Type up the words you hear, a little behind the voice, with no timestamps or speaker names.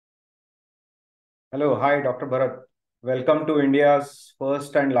Hello, hi, Dr. Bharath. Welcome to India's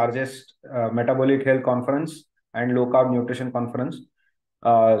first and largest metabolic health conference and low carb nutrition conference.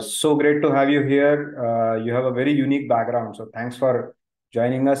 So great to have you here. You have a very unique background, so thanks for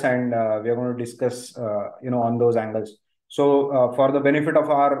joining us, and we are going to discuss, on those angles. So, for the benefit of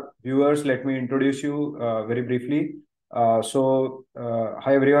our viewers, let me introduce you very briefly. Hi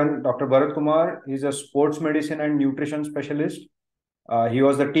everyone. Dr. Bharath Kumar is a sports medicine and nutrition specialist. He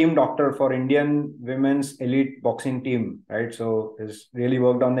was the team doctor for Indian women's elite boxing team, right? So he's really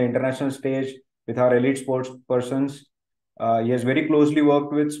worked on the international stage with our elite sports persons. He has very closely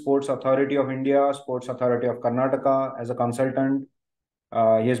worked with Sports Authority of India, Sports Authority of Karnataka as a consultant.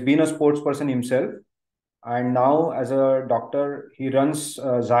 He has been a sports person himself, and now as a doctor, he runs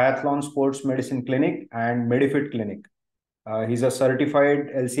Ziathlon Sports Medicine Clinic and Medifit Clinic. He's a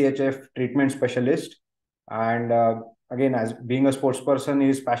certified LCHF treatment specialist, and again, as being a sports person, he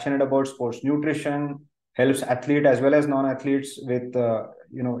is passionate about sports nutrition, helps athlete as well as non-athletes with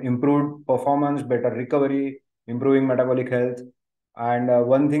improved performance, better recovery, improving metabolic health. And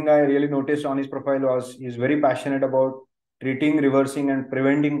one thing I really noticed on his profile was he's very passionate about treating, reversing, and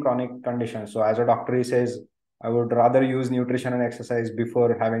preventing chronic conditions. So as a doctor, he says, I would rather use nutrition and exercise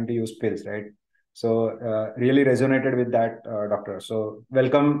before having to use pills, right? So really resonated with that, doctor. So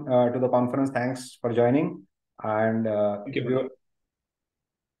welcome to the conference. Thanks for joining. And Thank you,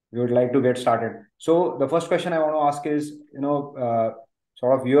 we would like to get started. So the first question I want to ask is,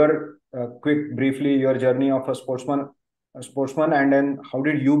 sort of your briefly your journey of a sportsman, and then how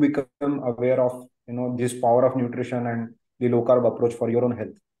did you become aware of this power of nutrition and the low carb approach for your own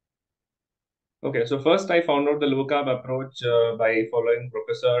health? Okay, so first I found out the low carb approach by following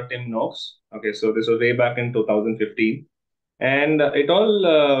Professor Tim Noakes. Okay, so this was way back in 2015. And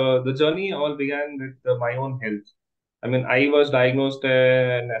the journey all began with my own health. I mean, I was diagnosed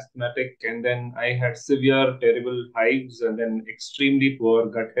an asthmatic, and then I had severe, terrible hives, and then extremely poor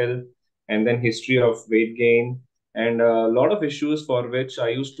gut health, and then history of weight gain, and a lot of issues for which I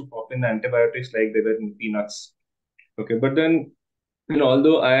used to pop in antibiotics like they were in peanuts. Okay, but then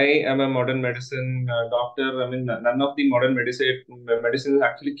although I am a modern medicine doctor, I mean, none of the modern medicines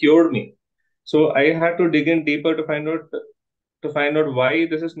actually cured me. So I had to dig in deeper to find out why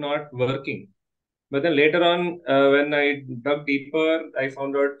this is not working. But then later on, when I dug deeper, I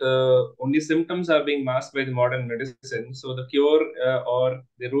found out only symptoms are being masked by the modern medicine. So the cure or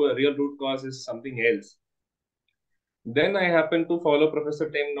the real root cause is something else. Then I happened to follow Professor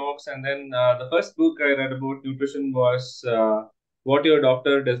Tim Knox, and then the first book I read about nutrition was "What Your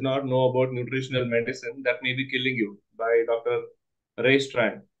Doctor Does Not Know About Nutritional Medicine That May Be Killing You" by Dr. Ray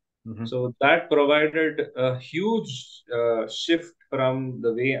Strand. Mhm. So that provided a huge shift from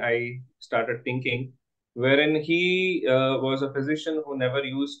the way I started thinking, wherein he was a physician who never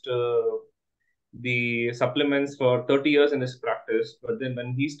used the supplements for 30 years in his practice. But then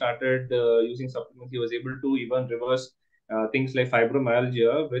when he started using supplements, he was able to even reverse things like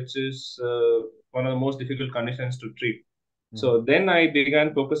fibromyalgia, which is one of the most difficult conditions to treat. Mhm. So then I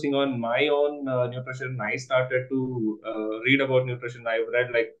began focusing on my own nutrition. I started to read about nutrition. I've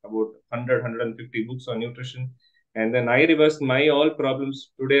read like about 100, books on nutrition. And then I reversed my all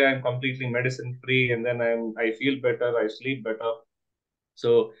problems. Today I'm completely medicine free, and then I feel better, I sleep better.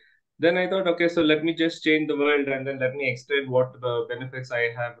 So then I thought, okay, so let me just change the world, and then let me explain what the benefits I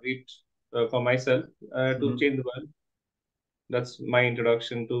have reaped for myself to Mhm. change the world. That's my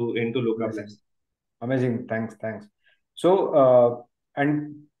introduction to into low carb Amazing. lifestyle. Amazing. Thanks. Thanks. So,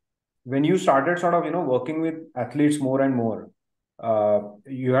 and when you started sort of, working with athletes more and more,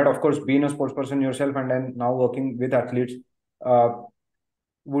 you had, of course, been a sports person yourself and then now working with athletes. Uh,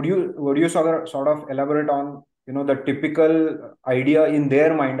 would you sort of elaborate on, the typical idea in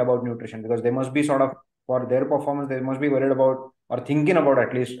their mind about nutrition? Because they must be sort of, for their performance, they must be worried about or thinking about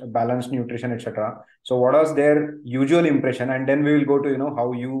at least balanced nutrition, etc. So what was their usual impression? And then we will go to,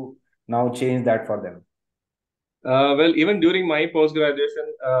 how you now change that for them. Well, even during my post graduation,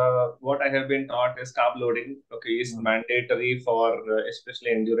 what I have been taught is carb loading. Okay, is Mm. mandatory for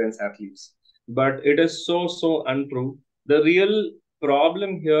especially endurance athletes, but it is so untrue. The real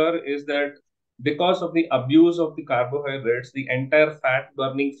problem here is that because of the abuse of the carbohydrates, the entire fat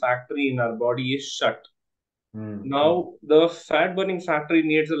burning factory in our body is shut. Mm. Mm. Now, the fat burning factory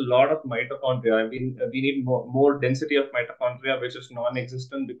needs a lot of mitochondria. I mean, we need more density of mitochondria, which is non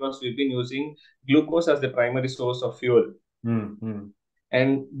existent because we've been using glucose as the primary source of fuel. Mm. Mm.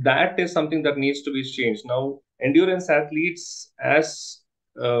 And that is something that needs to be changed. Now, endurance athletes, as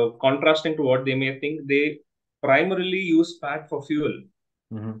contrasting to what they may think, they primarily use fat for fuel.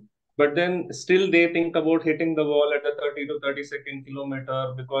 Mhm. but then still they think about hitting the wall at the 30 to 32nd kilometer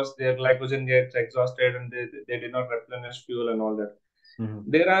because their glycogen gets exhausted and they did not replenish fuel and all that.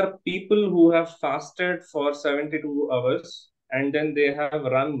 There are people who have fasted for 72 hours and then they have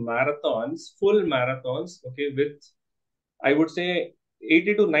run marathons, full marathons, okay, with, I would say,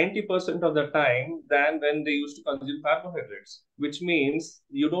 80 to 90% of the time than when they used to consume carbohydrates, which means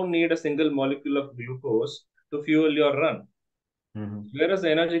you don't need a single molecule of glucose to fuel your run. Where is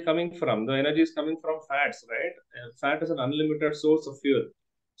the energy coming from? The energy is coming from fats, right? Fat is an unlimited source of fuel.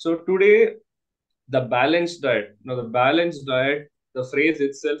 So today, the balanced diet, the balanced diet, the phrase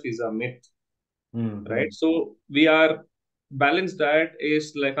itself is a myth, right? So we are balanced diet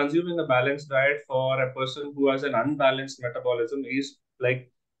is like consuming a balanced diet for a person who has an unbalanced metabolism is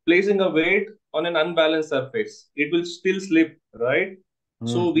like placing a weight on an unbalanced surface. It will still slip, right?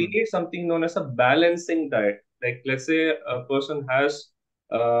 So we need something known as a balancing diet. Like let's say a person has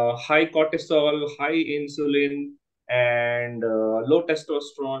high cortisol, high insulin, and low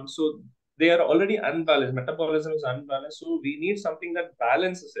testosterone. So they are already unbalanced. Metabolism is unbalanced. So we need something that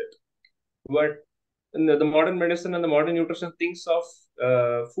balances it. But the modern medicine and the modern nutrition thinks of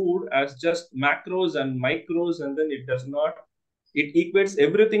food as just macros and micros, and then it does not, it equates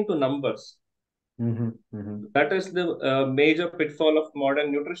everything to numbers. That is the major pitfall of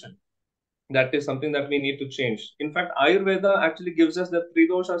modern nutrition. That is something that we need to change. In fact, Ayurveda actually gives us the three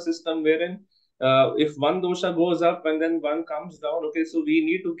dosha system wherein if one dosha goes up and then one comes down, okay, so we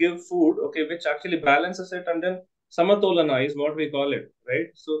need to give food, okay, which actually balances it, and then samatolana is what we call it, right?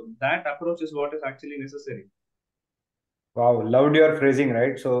 So that approach is what is actually necessary. Wow, loved your phrasing,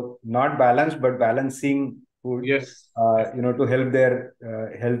 right? So not balance, but balancing food, Yes. to help their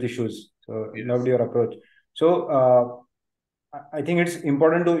health issues. So Yes. loved your approach. So I think it's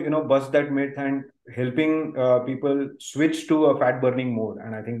important to bust that myth and helping people switch to a fat burning mode,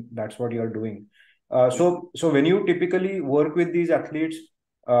 and I think that's what you're doing. So when you typically work with these athletes,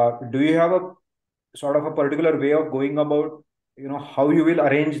 do you have a sort of a particular way of going about how you will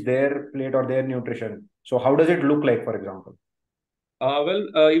arrange their plate or their nutrition? So how does it look like, for example?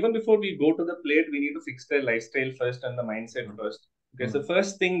 Even before we go to the plate, we need to fix their lifestyle first and the mindset first. Okay, so the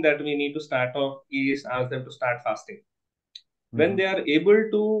first thing that we need to start off is ask them to start fasting. When they are able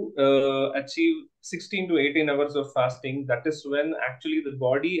to achieve 16 to 18 hours of fasting, that is when actually the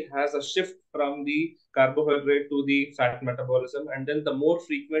body has a shift from the carbohydrate to the fat metabolism. And then the more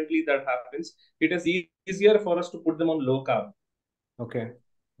frequently that happens, it is easier for us to put them on low carb. Okay.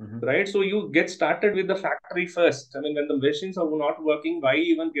 Right? So you get started with the factory first. I mean, when the machines are not working, why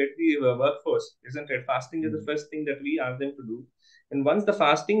even get the workforce? Isn't it? Fasting is the first thing that we ask them to do. And once the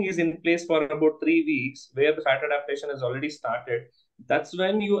fasting is in place for about 3 weeks, where the fat adaptation has already started, that's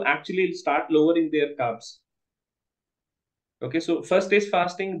when you actually start lowering their carbs. Okay, so first is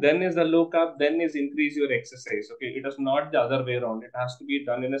fasting, then is the low carb, then is increase your exercise. Okay, it is not the other way around. It has to be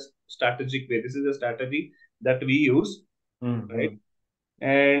done in a strategic way. This is a strategy that we use, right?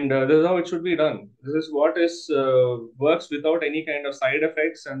 And this is how it should be done. This is what is works without any kind of side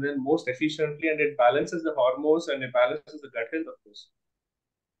effects, and then most efficiently, and it balances the hormones and it balances the gut health, of course.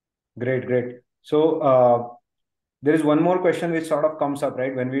 Great. So there is one more question which sort of comes up,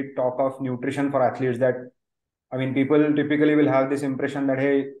 right? When we talk of nutrition for athletes, that I mean, people typically will have this impression that,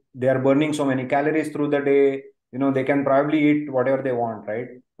 hey, they are burning so many calories through the day, they can probably eat whatever they want, right?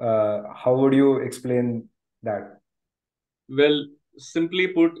 How would you explain that? Well, simply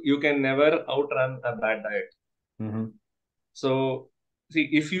put, you can never outrun a bad diet. So, see,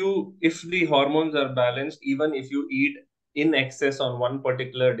 if the hormones are balanced, even if you eat in excess on one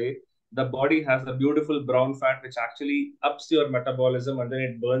particular day, the body has a beautiful brown fat which actually ups your metabolism and then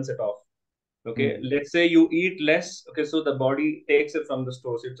it burns it off. Okay, let's say you eat less. Okay, so the body takes it from the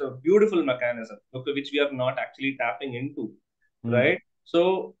stores. It's a beautiful mechanism, okay, which we are not actually tapping into, right?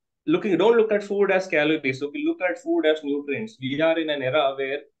 So don't look at food as calories. Okay, look at food as nutrients. We are in an era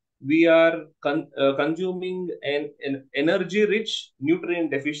where we are consuming an energy-rich,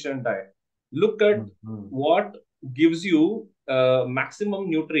 nutrient-deficient diet. Look at what gives you maximum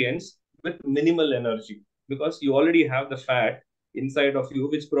nutrients with minimal energy, because you already have the fat inside of you,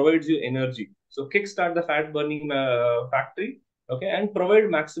 which provides you energy. So kickstart the fat burning factory, okay, and provide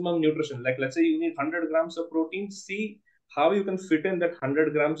maximum nutrition. Like let's say you need 100 grams of protein. See how you can fit in that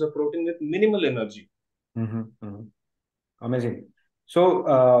 100 grams of protein with minimal energy. Amazing.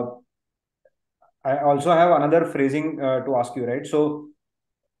 So I also have another phrasing to ask you, right? So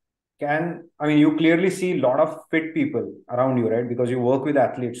you clearly see a lot of fit people around you, right? Because you work with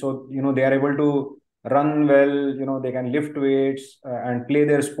athletes. So, they are able to run well, they can lift weights and play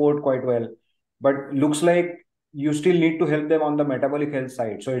their sport quite well. But looks like you still need to help them on the metabolic health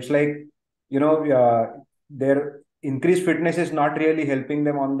side. So it's like, their increased fitness is not really helping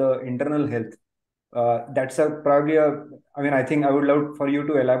them on the internal health. That's probably I mean, I think I would love for you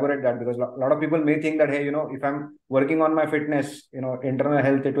to elaborate that, because a lot of people may think that, hey, if I'm working on my fitness, internal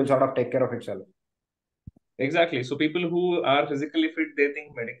health, it will sort of take care of itself. Exactly. So people who are physically fit, they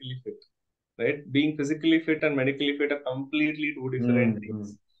think medically fit, right? Being physically fit and medically fit are completely two different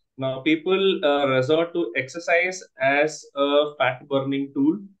things. Now, people resort to exercise as a fat burning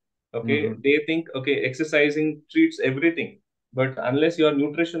tool. Okay, they think, okay, exercising treats everything, but unless your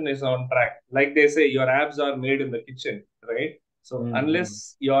nutrition is on track, like they say, your abs are made in the kitchen, right? So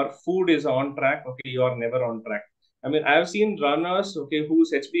unless your food is on track, okay, you are never on track. I mean, I've seen runners, okay,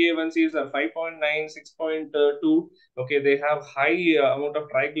 whose HbA1cs are 5.9, 6.2. Okay, they have high amount of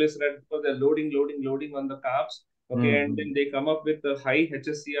triglycerides because they're loading on the carbs. Okay, and then they come up with the high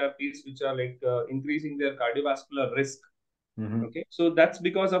HSCRPs, which are like increasing their cardiovascular risk. Okay, so that's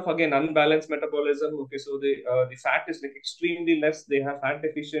because of, again, unbalanced metabolism. Okay, so the fat is like extremely less. They have fat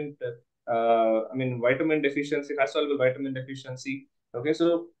deficient, I mean, vitamin deficiency, fat soluble vitamin deficiency. Okay,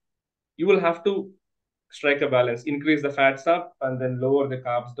 so you will have to strike a balance, increase the fats up and then lower the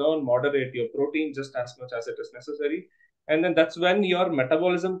carbs down, moderate your protein just as much as it is necessary. And then that's when your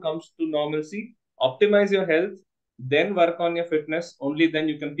metabolism comes to normalcy. Optimize your health, then work on your fitness. Only then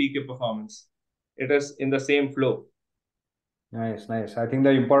you can peak your performance. It is in the same flow. Nice, nice. I think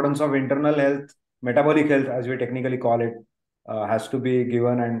the importance of internal health, metabolic health, as we technically call it, has to be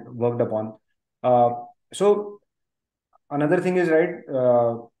given and worked upon. So another thing is, right,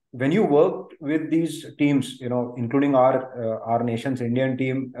 when you work with these teams, including our nation's Indian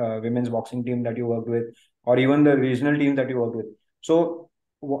team, women's boxing team that you worked with, or even the regional team that you worked with. So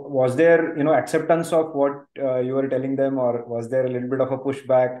was there, acceptance of what you were telling them, or was there a little bit of a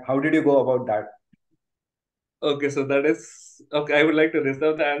pushback? How did you go about that? Okay, so that is okay. I would like to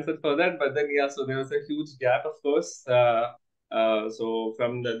reserve the answer for that, but then yeah, so there was a huge gap, of course. So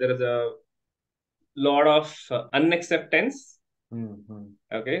there is a lot of unacceptance.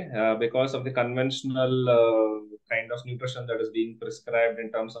 Okay, because of the conventional kind of nutrition that is being prescribed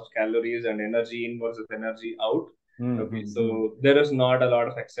in terms of calories and energy in versus energy out. Okay, so there is not a lot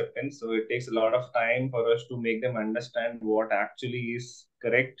of acceptance. So it takes a lot of time for us to make them understand what actually is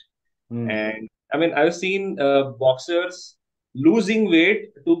correct. And I mean, I've seen boxers losing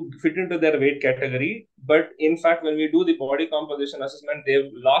weight to fit into their weight category, but in fact, when we do the body composition assessment,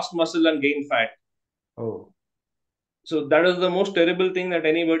 they've lost muscle and gained fat. Oh. So that is the most terrible thing that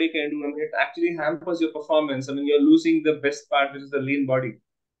anybody can do. I mean, it actually hampers your performance. I mean, you're losing the best part, which is the lean body.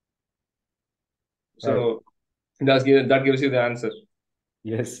 So that gives you the answer.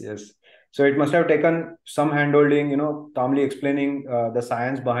 Yes, yes. So it must have taken some handholding, calmly explaining the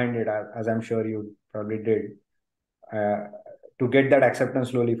science behind it, as I'm sure you probably did, to get that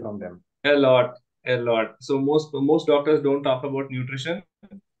acceptance slowly from them. A lot. So most doctors don't talk about nutrition.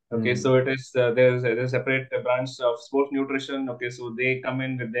 Okay, so it is there's a separate branch of sports nutrition. Okay, so they come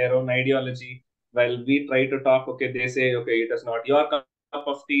in with their own ideology. While we try to talk, okay, they say, okay, it is not your cup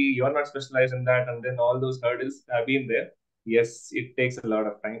of tea. You're not specialized in that, and then all those hurdles have been there. Yes, it takes a lot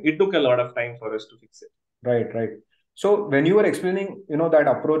of time. It took a lot of time for us to fix it. Right, right. So when you were explaining, that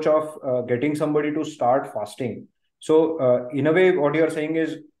approach of getting somebody to start fasting, so in a way, what you are saying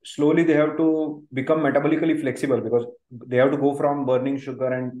is slowly they have to become metabolically flexible, because they have to go from burning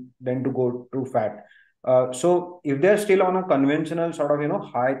sugar and then to go to fat. So if they're still on a conventional sort of,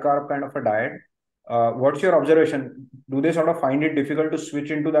 high carb kind of a diet, what's your observation? Do they sort of find it difficult to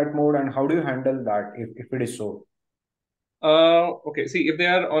switch into that mode, and how do you handle that if it is so? Okay, see, if they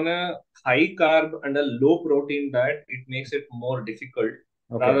are on a high carb and a low protein diet, it makes it more difficult.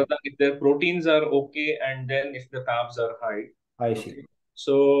 Okay. Rather than if their proteins are okay and then if the carbs are high. I see. Okay.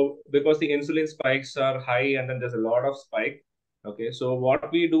 So because the insulin spikes are high and then there's a lot of spike. Okay, so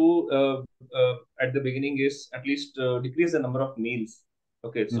what we do at the beginning is at least decrease the number of meals.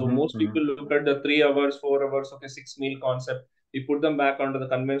 Okay, so most people look at the 3 hours, 4 hours, okay, 6 meal concept. We put them back onto the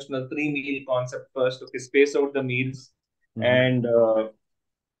conventional 3 meal concept first. Okay, space out the meals and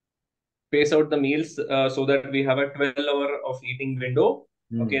space out the meals so that we have a 12-hour of eating window.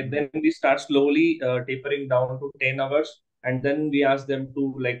 Okay, then we start slowly tapering down to 10 hours. And then we ask them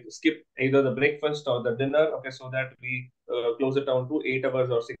to like skip either the breakfast or the dinner. Okay, so that we close it down to 8 hours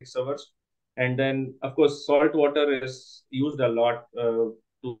or 6 hours. And then, of course, salt water is used a lot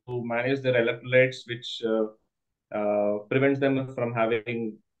to manage their electrolytes, which prevents them from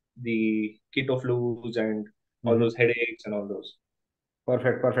having the keto flus and all those headaches and all those.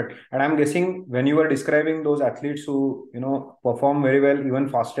 Perfect, perfect. And I'm guessing when you were describing those athletes who, perform very well, even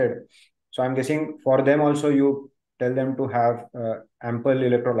fasted, So I'm guessing for them also you tell them to have ample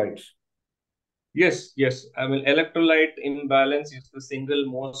electrolytes. Yes, yes. I mean, electrolyte imbalance is the single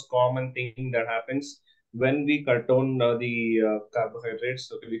most common thing that happens when we cut down the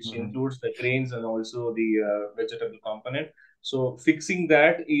carbohydrates, okay, which includes the grains and also the vegetable component. So, fixing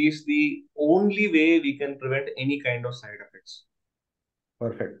that is the only way we can prevent any kind of side effects.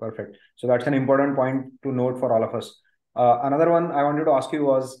 Perfect, perfect. So that's an important point to note for all of us. Another one I wanted to ask you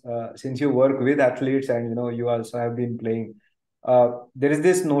was, since you work with athletes and you also have been playing, there is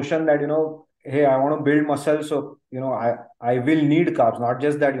this notion that hey, I want to build muscle, so I will need carbs. Not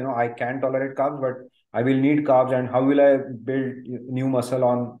just that I can tolerate carbs, but I will need carbs. And how will I build new muscle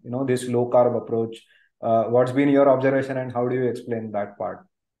on this low carb approach? What's been your observation, and how do you explain that part?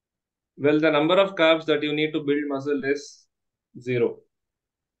 Well, the number of carbs that you need to build muscle is zero.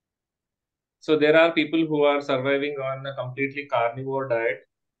 So there are people who are surviving on a completely carnivore diet.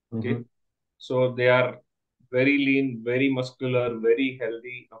 Okay. Mm-hmm. So they are very lean, very muscular, very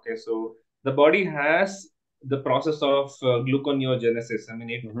healthy. Okay. So the body has the process of gluconeogenesis. I mean,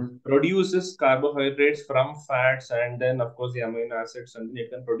 it Mm-hmm. produces carbohydrates from fats and then, of course, the amino acids, and then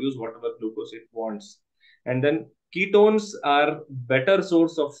it can produce whatever glucose it wants. And then ketones are better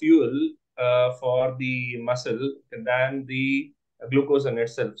source of fuel for the muscle than the glucose in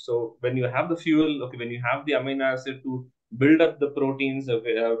itself. So when you have the fuel, okay, when you have the amino acid to build up the proteins,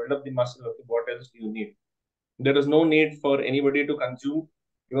 okay, build up the muscle, okay, what else do you need? There is no need for anybody to consume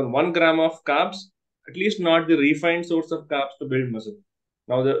even 1 gram of carbs, at least not the refined source of carbs to build muscle.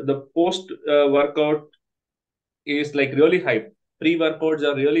 Now the post workout is like really hype. Pre-workouts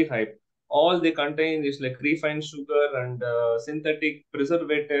are really hype. All they contain is like refined sugar and synthetic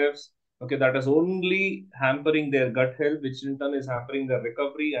preservatives. Okay, that is only hampering their gut health, which in turn is hampering their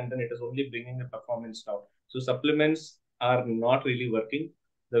recovery, and then it is only bringing the performance down. So supplements are not really working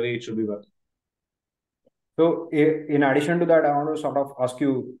the way it should be working. So, in addition to that, I want to sort of ask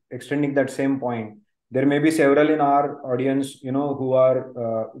you, extending that same point, there may be several in our audience, who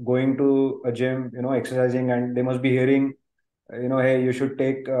are going to a gym, exercising, and they must be hearing, hey, you should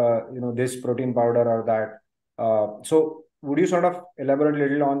take, this protein powder or that. So, would you sort of elaborate a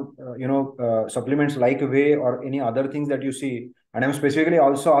little on, supplements like whey or any other things that you see? And I'm specifically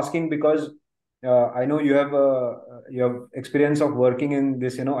also asking because I know you have experience of working in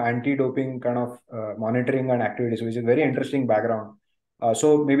this, anti-doping kind of monitoring and activities, which is very interesting background.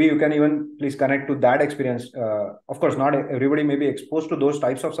 So maybe you can even please connect to that experience. Of course, not everybody may be exposed to those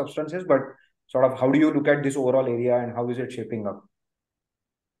types of substances, but sort of how do you look at this overall area and how is it shaping up?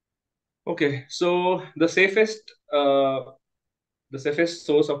 Okay, so the safest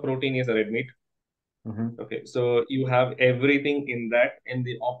source of protein is red meat. Mm-hmm. Okay, so you have everything in that in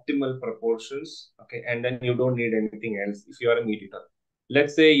the optimal proportions. Okay, and then you don't need anything else if you are a meat eater.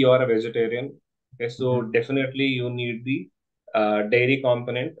 Let's say you are a vegetarian. Okay, so Mm-hmm. definitely you need the dairy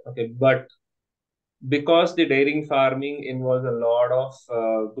component. Okay, but because the dairy farming involves a lot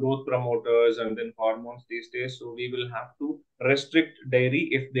of growth promoters and then hormones these days, so we will have to restrict dairy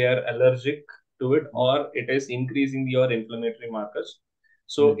if they are allergic to it or it is increasing your inflammatory markers.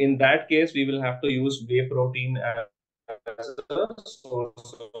 So in that case, we will have to use whey protein as a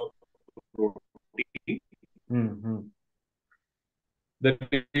source of protein. Mm-hmm. The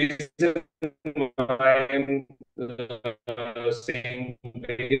reason why I'm saying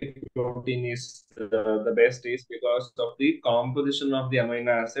whey protein is the best is because of the composition of the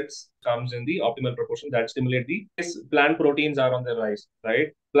amino acids comes in the optimal proportion that stimulate the plant proteins are on the rise, right?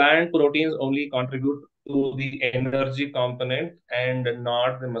 Plant proteins only contribute to the energy component and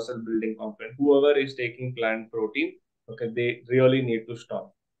not the muscle building component. Whoever is taking plant protein, okay, they really need to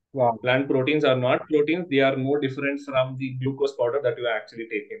stop. Wow. Plant proteins are not proteins. They are no different from the glucose powder that you actually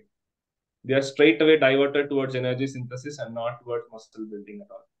take in. They are straight away diverted towards energy synthesis and not towards muscle building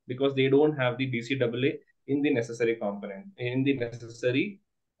at all because they don't have the BCAA in the necessary component, in the necessary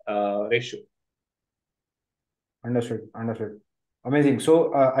ratio. Understood. Understood. Amazing.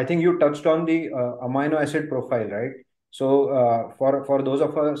 So I think you touched on the amino acid profile, right? So for those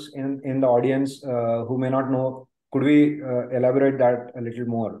of us in the audience who may not know, could we elaborate that a little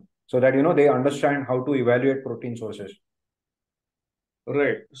more so that they understand how to evaluate protein sources?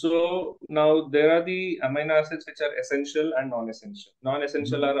 Right. So now there are the amino acids which are essential and non-essential.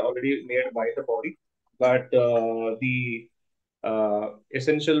 Non-essential Mhm. are already made by the body, but the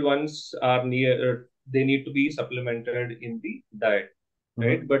essential ones are near. They need to be supplemented in the diet,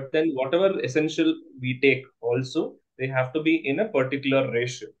 right? Mhm. But then whatever essential we take, also they have to be in a particular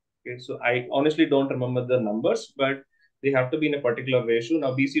ratio. Okay. So I honestly don't remember the numbers, but they have to be in a particular ratio.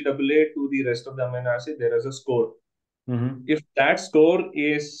 Now BCAA to the rest of the amino acid, there is a score. If that score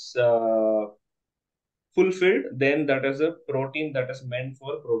is fulfilled, then that is a protein that is meant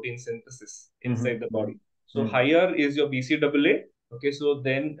for protein synthesis inside the body. So higher is your BCAA. Okay, so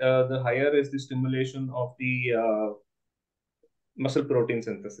then the higher is the stimulation of the muscle protein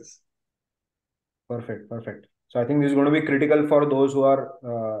synthesis. Perfect, perfect. So I think this is going to be critical for those who are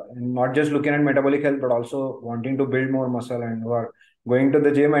not just looking at metabolic health, but also wanting to build more muscle and who are going to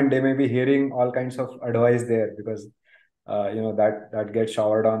the gym, and they may be hearing all kinds of advice there, because that gets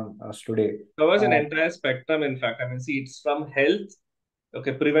showered on us today. Covers an entire spectrum. In fact, I mean, see, it's from health,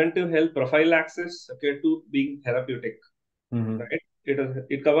 okay, preventive health, prophylaxis, okay, to being therapeutic, right?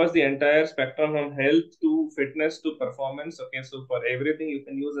 It covers the entire spectrum from health to fitness to performance. Okay, so for everything you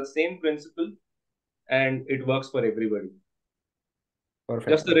can use the same principle, and it works for everybody. Perfect.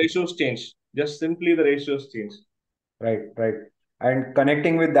 Just the ratios change. Just simply the ratios change. Right, right. And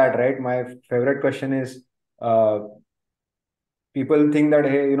connecting with that, right? My favorite question is, people think that,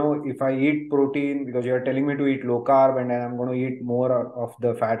 hey, if I eat protein, because you're telling me to eat low carb, and then I'm going to eat more of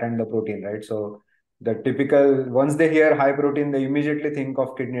the fat and the protein, right? So the typical, once they hear high protein, they immediately think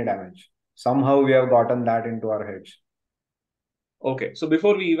of kidney damage. Somehow we have gotten that into our heads. Okay, so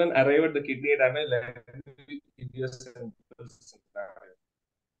before we even arrive at the kidney damage, let me give you a simple scenario.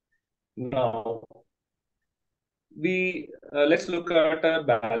 Now, let's look at a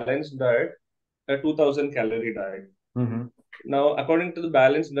balanced diet, a 2000 calorie diet. Now, according to the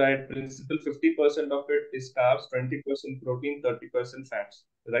balanced diet principle, 50% of it is carbs, 20% protein, 30% fats,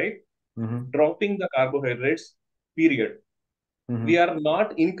 right? Dropping the carbohydrates, period. We are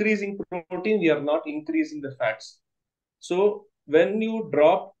not increasing protein, we are not increasing the fats. So when you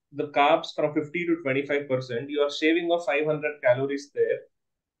drop the carbs from 50 to 25%, you are shaving off 500 calories there.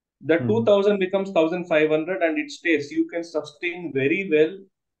 The 2000 becomes 1500 and it stays. You can sustain very well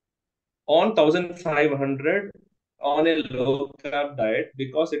on 1500 on a low carb diet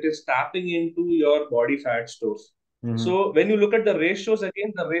because it is tapping into your body fat stores. So when you look at the ratios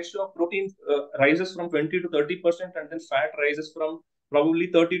again, the ratio of protein rises from 20 to 30%, and then fat rises from probably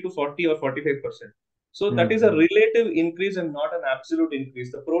 30 to 40 or 45%. So that is a relative increase and not an absolute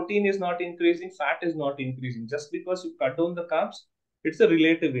increase. The protein is not increasing, fat is not increasing. Just because you cut down the carbs, it's a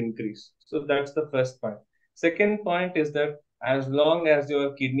relative increase. So that's the first point. Second point is that as long as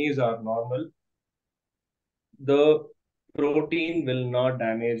your kidneys are normal, the protein will not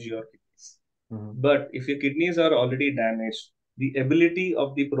damage your kidneys. But if your kidneys are already damaged, the ability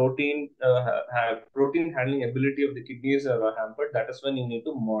of the protein handling ability of the kidneys are hampered. That is when you need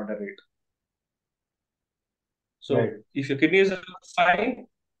to moderate. So if your kidneys are fine,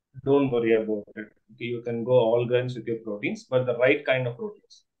 don't worry about it. Okay, you can go all guns with your proteins, but the right kind of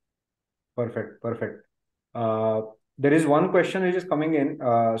proteins. Perfect, perfect. There is one question which is coming in.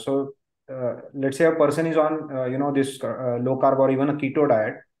 Let's say a person is on, this low carb or even a keto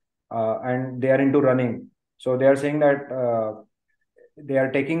diet, and they are into running. So they are saying that they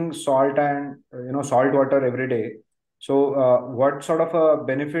are taking salt and salt water every day. So what sort of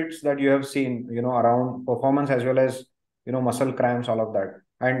benefits that you have seen, around performance as well as muscle cramps, all of that?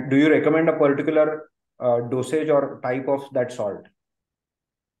 And do you recommend a particular dosage or type of that salt?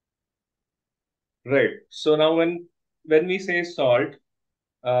 Right. So now when we say salt,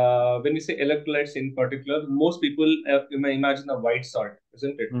 when we say electrolytes in particular, most people you may imagine a white salt,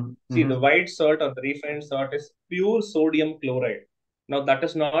 isn't it? See, the white salt or the refined salt is pure sodium chloride. Now, that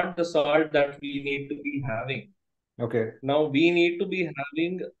is not the salt that we need to be having. Okay. Now, we need to be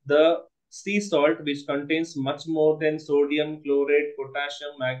having the sea salt, which contains much more than sodium, chloride,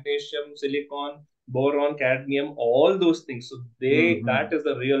 potassium, magnesium, silicon, boron, cadmium, all those things. So that is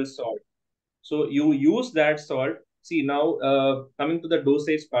the real salt. So you use that salt. See, now coming to the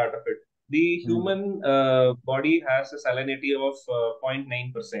dosage part of it, the human body has a salinity of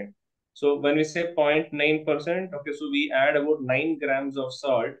 0.9%. So when we say 0.9%, okay, so we add about 9 grams of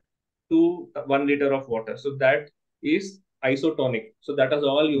salt to 1 liter of water. So that is isotonic. So that is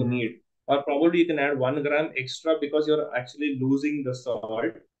all you need. Or probably you can add 1 gram extra because you're actually losing the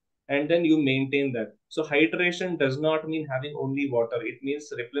salt, and then you maintain that. So hydration does not mean having only water. It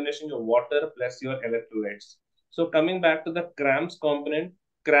means replenishing your water plus your electrolytes. So coming back to the cramps component,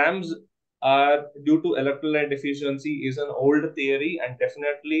 cramps are due to electrolyte deficiency is an old theory and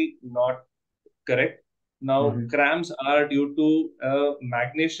definitely not correct. Now, cramps are due to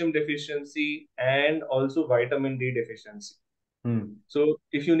magnesium deficiency and also vitamin D deficiency. So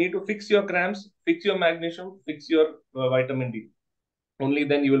if you need to fix your cramps, fix your magnesium, fix your vitamin D. Only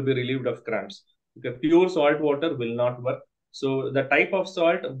then you will be relieved of cramps. Okay, pure salt water will not work. So the type of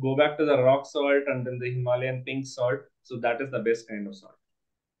salt, go back to the rock salt and then the Himalayan pink salt. So that is the best kind of salt.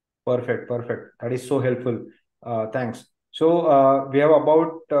 Perfect, perfect. That is so helpful. Thanks. So we have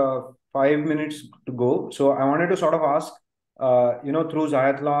about 5 minutes to go. So I wanted to sort of ask, through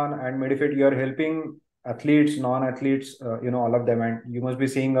Ziathlon and Medifit, you're helping athletes, non-athletes, all of them, and you must be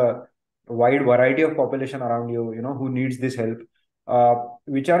seeing a wide variety of population around you, who needs this help.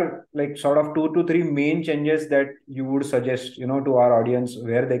 Which are like sort of 2 to 3 main changes that you would suggest, to our audience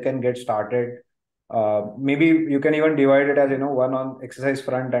where they can get started. Maybe you can even divide it as, one on exercise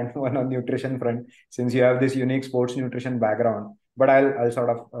front and one on nutrition front, since you have this unique sports nutrition background. But I'll sort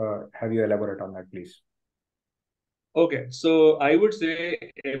of have you elaborate on that, please. Okay, so I would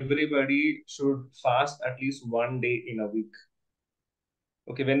say everybody should fast at least one day in a week.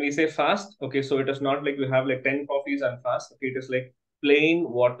 Okay, when we say fast, okay, so it is not like you have like 10 coffees and fast. Okay, it is like plain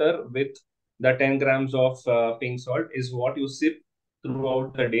water with the 10 grams of pink salt is what you sip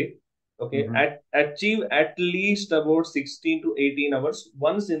throughout the day. Okay, Mm-hmm. achieve at least about 16 to 18 hours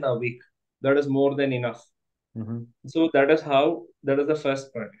once in a week. That is more than enough. Mm-hmm. So that is the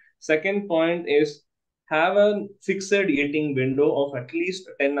first point. Second point is have a fixed eating window of at least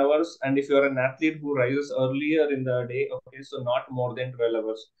 10 hours. And if you're an athlete who rises earlier in the day, okay, so not more than 12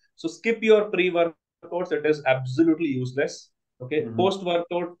 hours. So skip your pre-workouts. It is absolutely useless. Okay, Mm-hmm.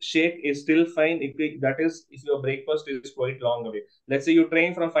 post-workout shake is still fine. That is if your breakfast is quite long away. Let's say you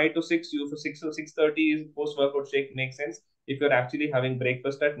train from 5 to 6, you for 6 to 6:30 post-workout shake makes sense if you're actually having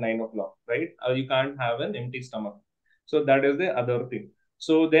breakfast at 9 o'clock, right? You can't have an empty stomach. So that is the other thing.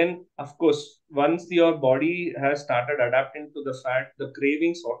 So then, of course, once your body has started adapting to the fat, the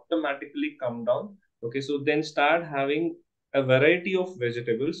cravings automatically come down. Okay, so then start having a variety of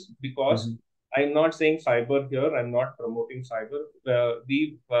vegetables because Mm-hmm. I'm not saying fiber here. I'm not promoting fiber.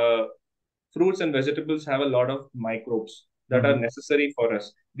 We fruits and vegetables have a lot of microbes that are Mm-hmm. necessary for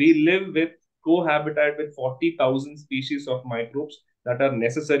us. We live with cohabitat with 40,000 species of microbes that are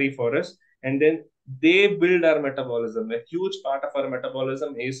necessary for us. And then they build our metabolism. A huge part of our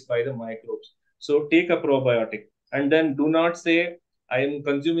metabolism is by the microbes. So take a probiotic and then do not say, I am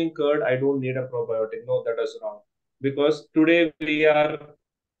consuming curd, I don't need a probiotic. No, that is wrong. Because today we are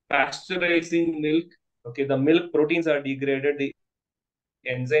pasteurizing milk. Okay, the milk proteins are degraded, the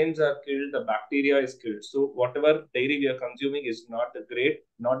enzymes are killed, the bacteria is killed. So whatever dairy we are consuming is not the great,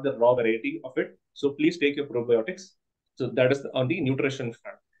 not the raw variety of it. So please take your probiotics. So that is on the nutrition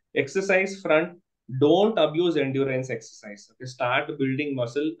front. Exercise front, don't abuse endurance exercise. Okay, start building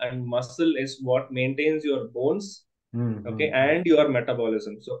muscle, and muscle is what maintains your bones, okay, Mm-hmm. and your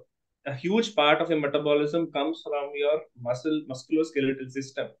metabolism. So a huge part of your metabolism comes from your musculoskeletal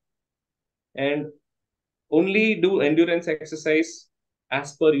system. And only do endurance exercise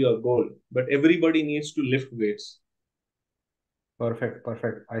as per your goal, but everybody needs to lift weights. Perfect,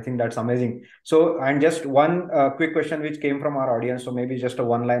 perfect. I think that's amazing. So, and just one quick question which came from our audience. So maybe just a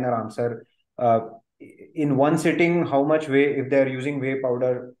one-liner answer. Uh, in one sitting, how much whey, if they're using whey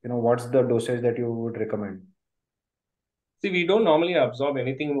powder, what's the dosage that you would recommend? See, we don't normally absorb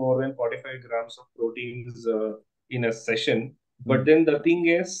anything more than 45 grams of proteins in a session. But Mm. then the thing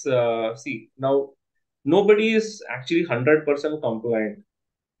is, see, now nobody is actually 100% compliant,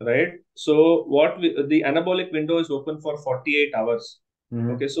 right? So the anabolic window is open for 48 hours. Okay,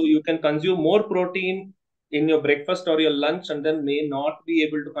 Mm-hmm. so you can consume more protein in your breakfast or your lunch and then may not be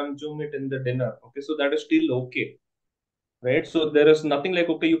able to consume it in the dinner. Okay, so that is still okay, right? So there is nothing like,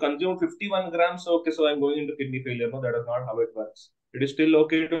 okay, you consume 51 grams, okay, so I'm going into kidney failure. No, that is not how it works. It is still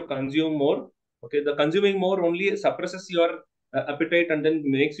okay to consume more. Okay, the consuming more only suppresses your appetite and then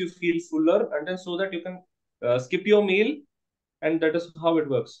makes you feel fuller, and then so that you can skip your meal, and that is how it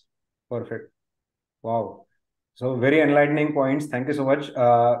works. Perfect. Wow. So very enlightening points. Thank you so much.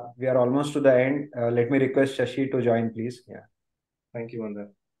 We are almost to the end. Let me request Shashi to join, please. Yeah. Thank you, Mandar.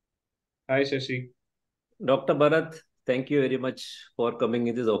 Hi, Shashi. Dr. Bharath, thank you very much for coming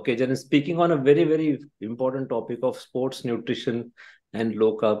in this occasion and speaking on a very, very important topic of sports nutrition and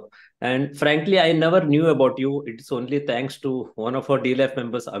low carb. And frankly, I never knew about you. It's only thanks to one of our DLF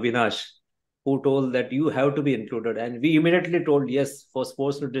members, Avinash, who told that you have to be included. And we immediately told, yes, for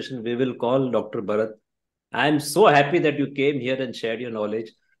sports nutrition, we will call Dr. Bharath. I'm so happy that you came here and shared your knowledge.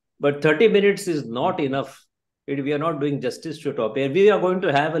 But 30 minutes is not enough. We are not doing justice to a topic. We are going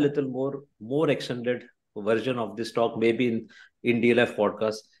to have a little more extended version of this talk, maybe in DLF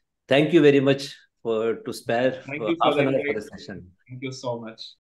podcast. Thank you very much for to spare Thank you for half the an hour for invite. the session. Thank you so much.